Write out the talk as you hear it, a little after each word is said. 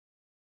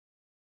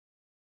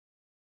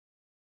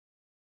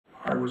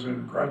I was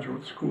in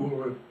graduate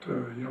school at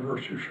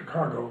University of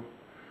Chicago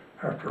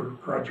after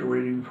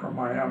graduating from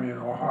Miami in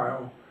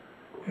Ohio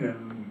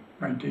in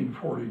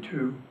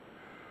 1942,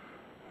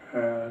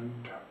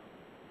 and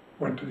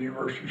went to the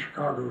University of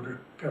Chicago to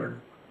get a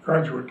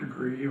graduate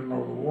degree, even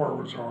though the war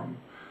was on.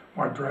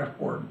 My draft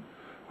board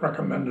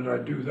recommended I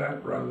do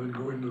that rather than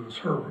go into the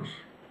service.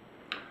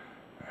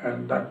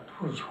 And that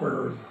was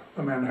where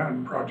the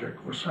Manhattan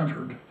Project was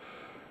centered.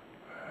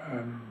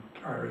 And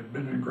I had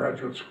been in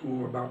graduate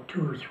school about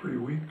 2 or 3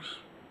 weeks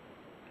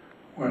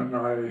when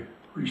I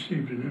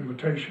received an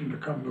invitation to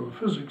come to the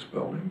physics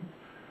building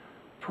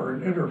for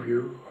an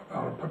interview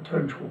about a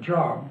potential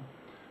job,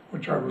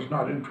 which I was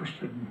not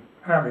interested in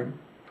having.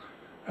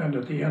 And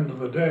at the end of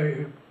the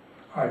day,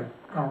 I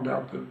found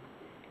out that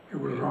it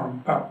was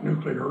about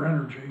nuclear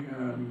energy,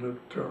 and that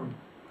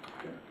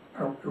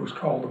it was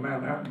called the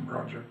Manhattan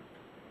Project.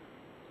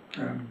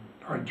 And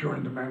I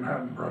joined the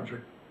Manhattan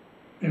Project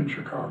in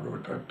Chicago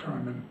at that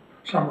time in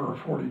summer of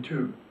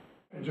 '42.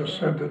 They just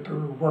said that they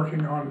were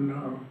working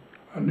on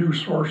a new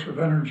source of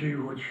energy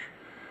which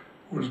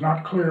was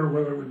not clear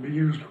whether it would be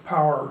used to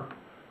power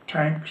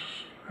tanks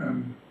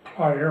and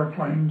fly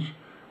airplanes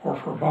or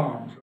for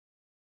bombs.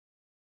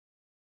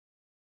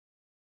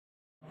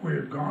 We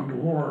had gone to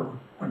war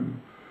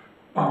when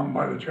bombed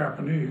by the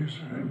Japanese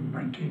in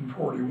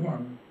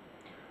 1941,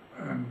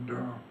 and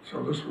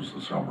so this was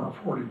the summer of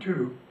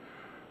 '42,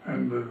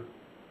 and the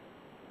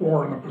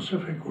war in the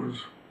Pacific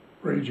was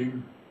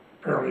raging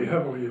fairly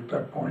heavily at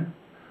that point,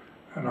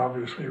 and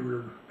obviously we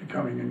were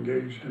becoming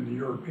engaged in the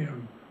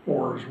European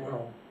war as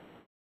well.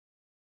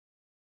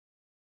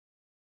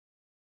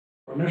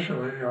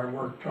 Initially, I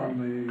worked on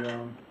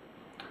the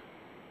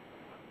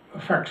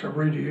effects of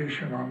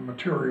radiation on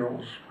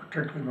materials,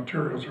 particularly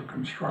materials of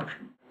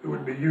construction. It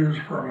would be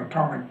used for an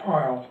atomic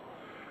pile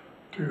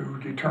to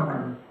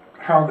determine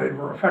how they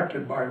were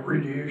affected by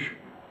radiation.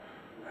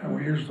 And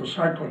we used the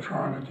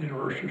cyclotron at the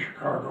University of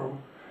Chicago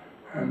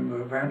and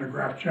the Van de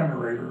Graaff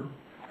generator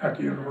at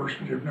the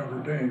University of Notre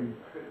Dame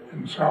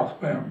in South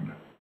Bend.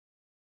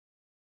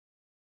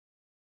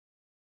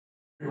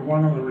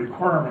 One of the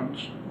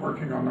requirements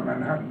working on the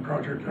Manhattan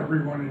Project,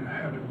 everyone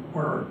had to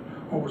wear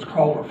what was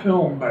called a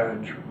film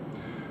badge.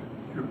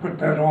 You put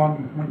that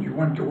on when you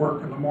went to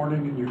work in the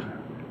morning and you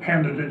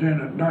handed it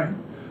in at night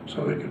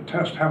so they could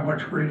test how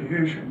much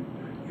radiation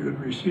you had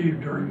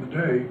received during the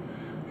day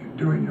in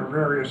doing your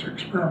various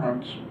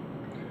experiments.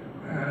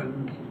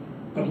 And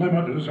the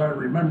limit, as I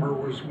remember,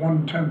 was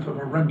 1/10 of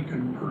a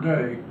Roentgen per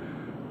day.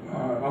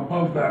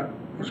 Above that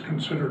was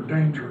considered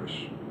dangerous.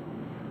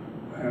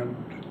 And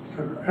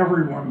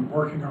everyone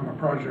working on the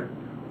project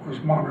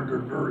was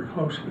monitored very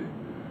closely.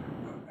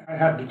 I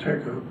had to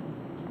take a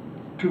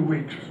 2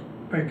 weeks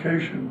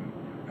vacation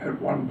at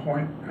one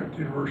point at the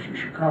University of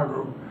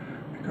Chicago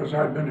because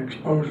I'd been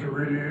exposed to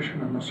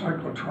radiation in the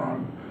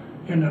cyclotron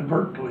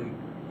inadvertently.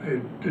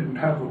 They didn't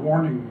have the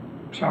warning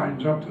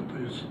signs up that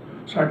the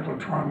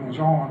cyclotron was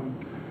on,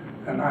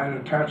 and I had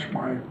attached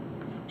my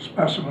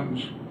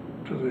specimens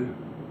to the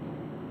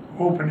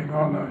opening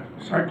on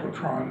the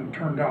cyclotron, and it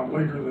turned out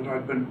later that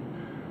I'd been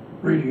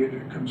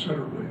radiated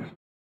considerably.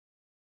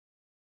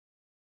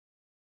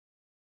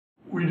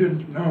 We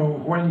didn't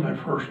know when the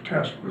first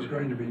test was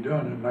going to be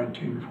done in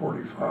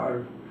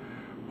 1945,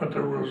 but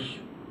there was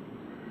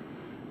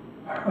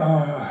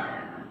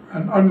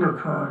an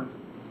undercurrent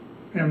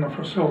in the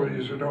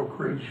facilities at Oak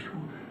Ridge.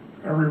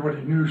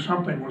 Everybody knew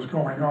something was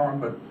going on,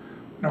 but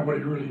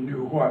nobody really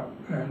knew what.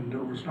 And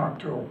it was not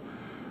till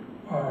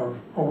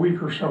a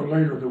week or so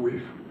later that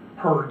we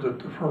heard that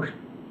the first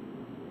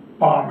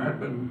bomb had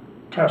been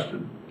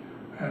tested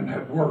and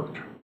had worked.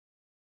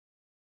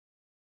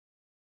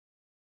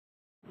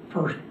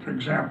 First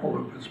example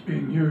of its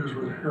being used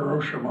was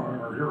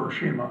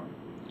Hiroshima,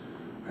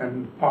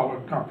 and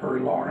followed not very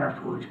long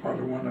afterwards by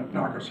the one at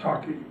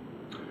Nagasaki.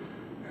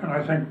 And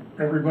I think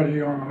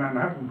everybody on the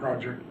Manhattan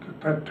Project at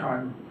that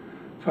time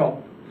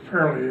felt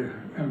fairly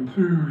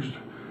enthused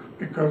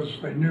because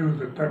they knew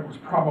that that was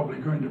probably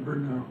going to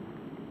bring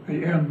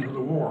the end to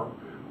the war,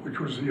 which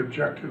was the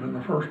objective in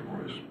the first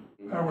place.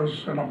 That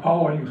was an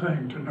appalling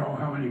thing to know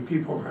how many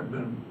people had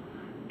been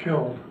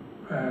killed,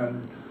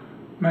 and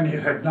many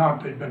had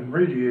not. They'd been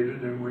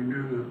radiated, and we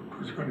knew that it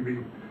was going to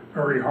be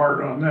very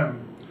hard on them.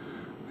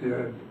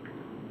 The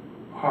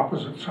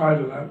opposite side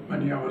of that,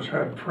 many of us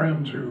had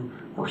friends who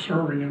were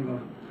serving in the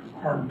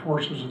armed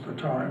forces at the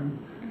time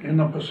in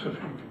the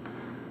Pacific,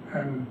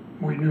 and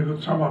we knew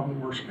that some of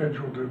them were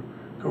scheduled to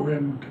go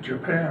into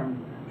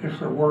Japan if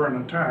there were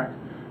an attack,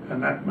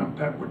 and that meant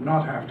that would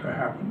not have to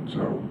happen.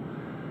 So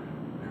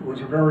it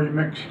was a very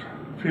mixed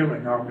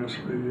feeling,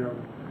 obviously.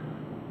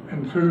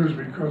 Enthused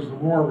because the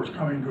war was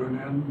coming to an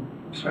end,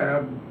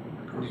 sad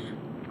because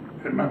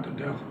it meant the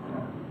death of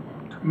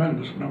a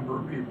tremendous number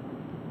of people,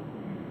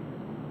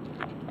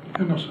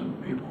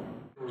 innocent people.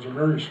 There was a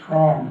very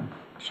strong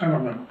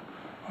sentiment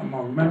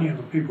among many of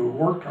the people who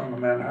worked on the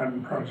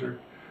Manhattan Project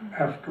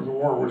after the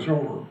war was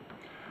over,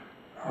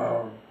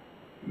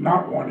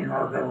 not wanting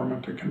our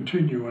government to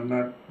continue in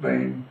that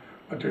vein,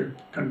 but to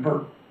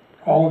convert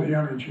all the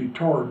energy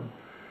toward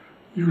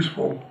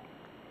useful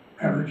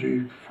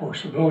energy for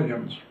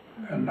civilians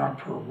and not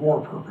for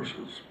war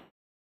purposes.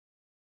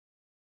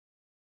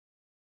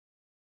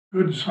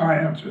 Good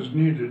science is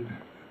needed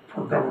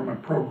for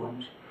government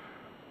programs.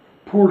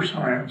 Poor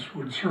science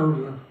would serve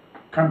the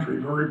country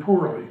very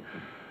poorly.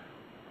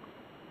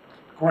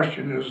 The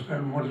question is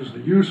then, what is the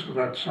use of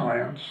that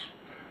science?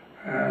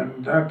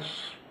 And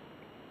that's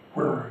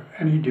where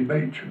any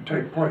debate should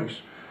take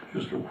place,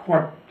 as to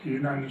what the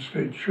United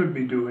States should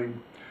be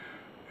doing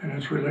in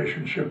its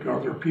relationship to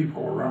other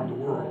people around the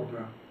world,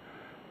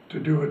 to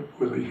do it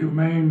with a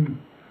humane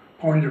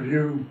point of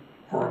view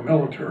or a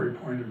military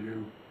point of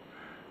view.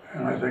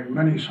 And I think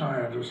many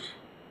scientists,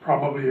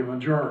 probably a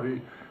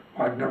majority,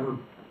 I've never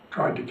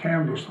tried to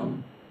canvass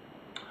them,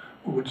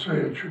 would say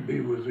it should be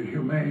with a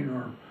humane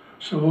or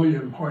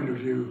civilian point of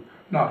view,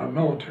 not a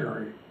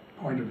military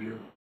point of view.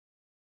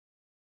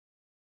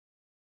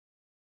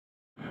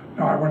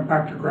 Now, I went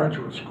back to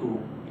graduate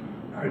school.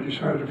 I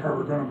decided if I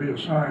were going to be a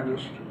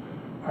scientist,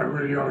 I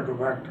really ought to go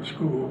back to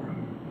school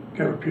and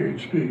get a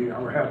PhD. I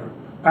had a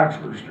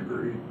bachelor's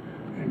degree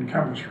in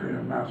chemistry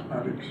and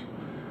mathematics,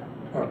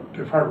 but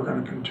if I were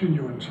going to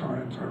continue in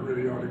science, I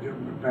really ought to get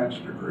an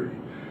advanced degree.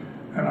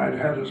 And I'd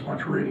had as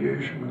much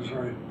radiation as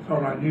I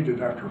thought I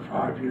needed after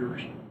 5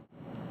 years.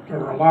 There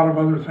were a lot of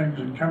other things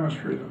in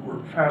chemistry that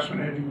were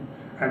fascinating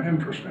and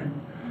interesting,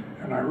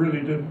 and I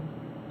really didn't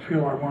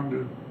feel I wanted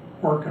to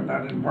work in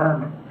that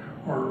environment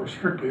or it was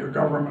strictly a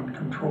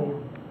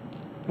government-controlled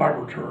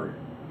laboratory.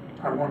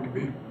 I wanted to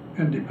be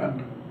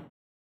independent.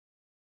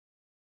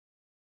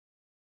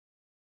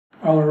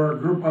 Well, there were a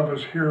group of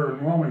us here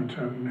in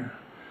Wilmington,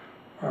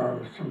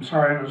 some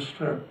scientists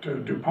at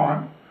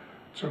DuPont,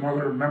 some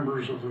other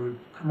members of the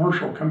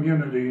commercial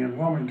community in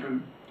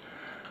Wilmington,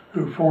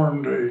 who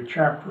formed a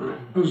chapter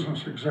of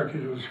business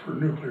executives for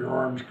nuclear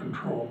arms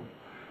control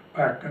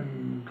back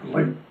in the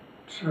late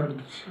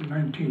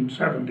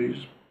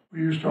 1970s. We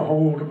used to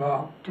hold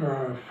about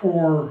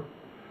 4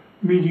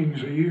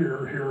 meetings a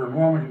year here in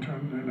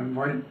Wilmington and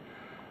invite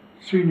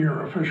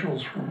senior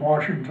officials from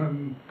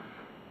Washington,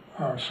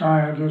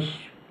 scientists,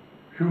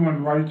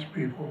 human rights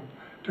people,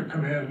 to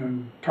come in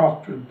and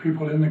talk to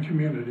people in the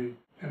community.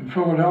 In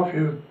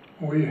Philadelphia,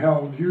 we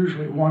held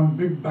usually one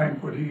big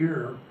banquet a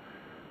year.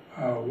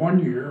 One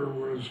year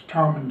was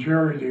Tom and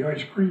Jerry, the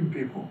ice cream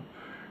people,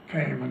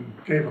 came and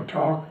gave a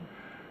talk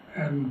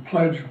and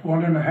pledged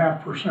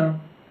 1.5%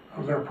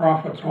 of their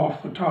profits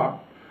off the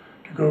top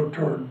to go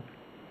toward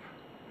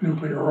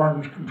nuclear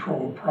arms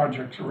control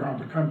projects around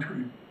the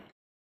country.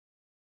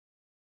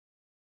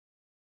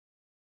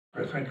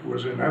 I think it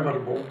was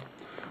inevitable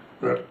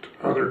that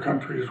other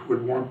countries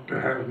would want to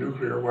have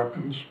nuclear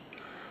weapons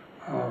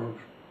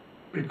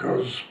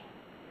because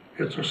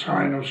it's a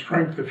sign of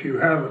strength if you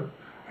have it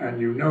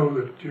and you know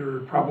that you're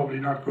probably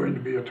not going to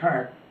be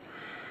attacked.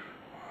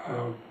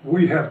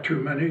 We have too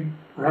many.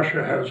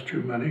 Russia has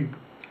too many.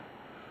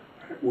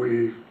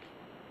 We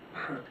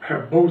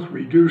have both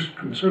reduced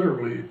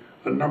considerably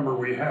the number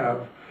we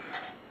have,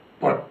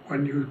 but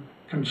when you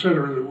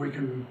consider that we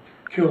can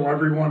kill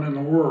everyone in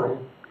the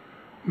world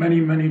many,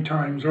 many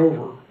times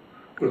over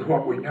with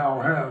what we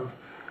now have,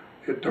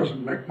 it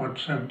doesn't make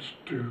much sense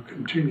to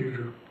continue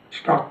to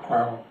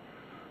stockpile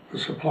the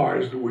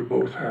supplies that we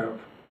both have.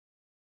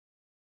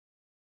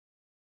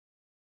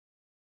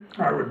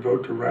 I would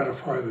vote to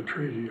ratify the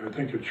treaty. I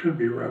think it should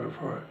be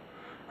ratified.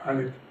 I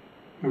think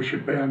we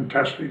should ban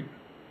testing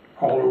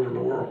all over the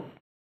world.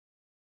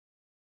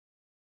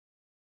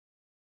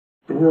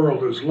 The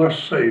world is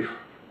less safe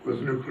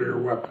with nuclear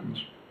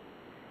weapons,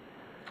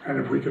 and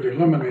if we could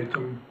eliminate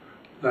them,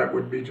 that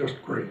would be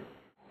just great.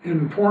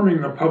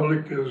 Informing the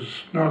public is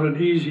not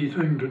an easy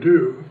thing to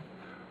do.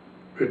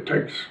 It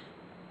takes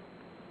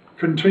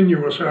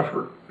continuous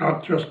effort,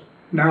 not just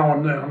now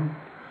and then,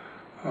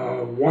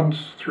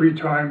 once, 3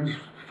 times,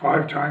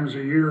 5 times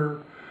a year.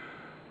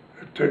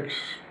 It takes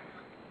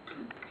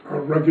a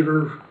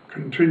regular,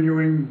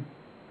 continuing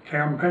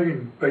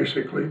campaign,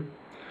 basically.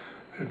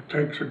 It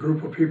takes a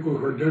group of people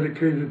who are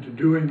dedicated to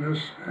doing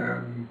this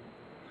and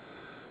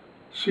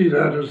see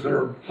that as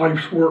their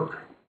life's work.